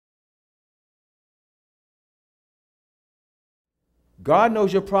God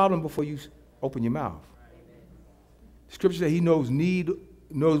knows your problem before you open your mouth. Scripture says he knows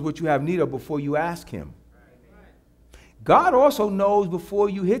what you have need of before you ask him. God also knows before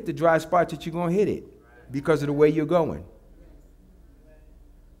you hit the dry spot that you're going to hit it because of the way you're going.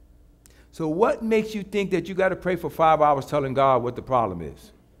 So what makes you think that you got to pray for 5 hours telling God what the problem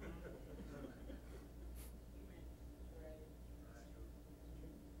is?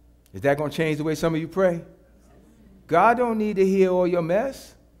 Is that going to change the way some of you pray? God don't need to hear all your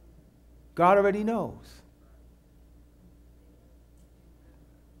mess. God already knows.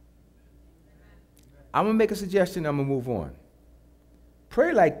 I'm going to make a suggestion. I'm going to move on.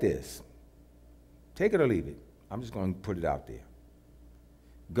 Pray like this. Take it or leave it. I'm just going to put it out there.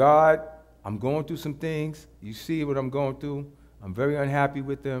 God, I'm going through some things. You see what I'm going through. I'm very unhappy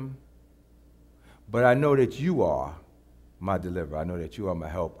with them. But I know that you are my deliverer. I know that you are my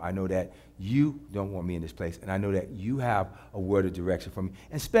help. I know that you don't want me in this place. And I know that you have a word of direction for me.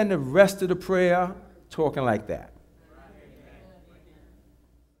 And spend the rest of the prayer talking like that.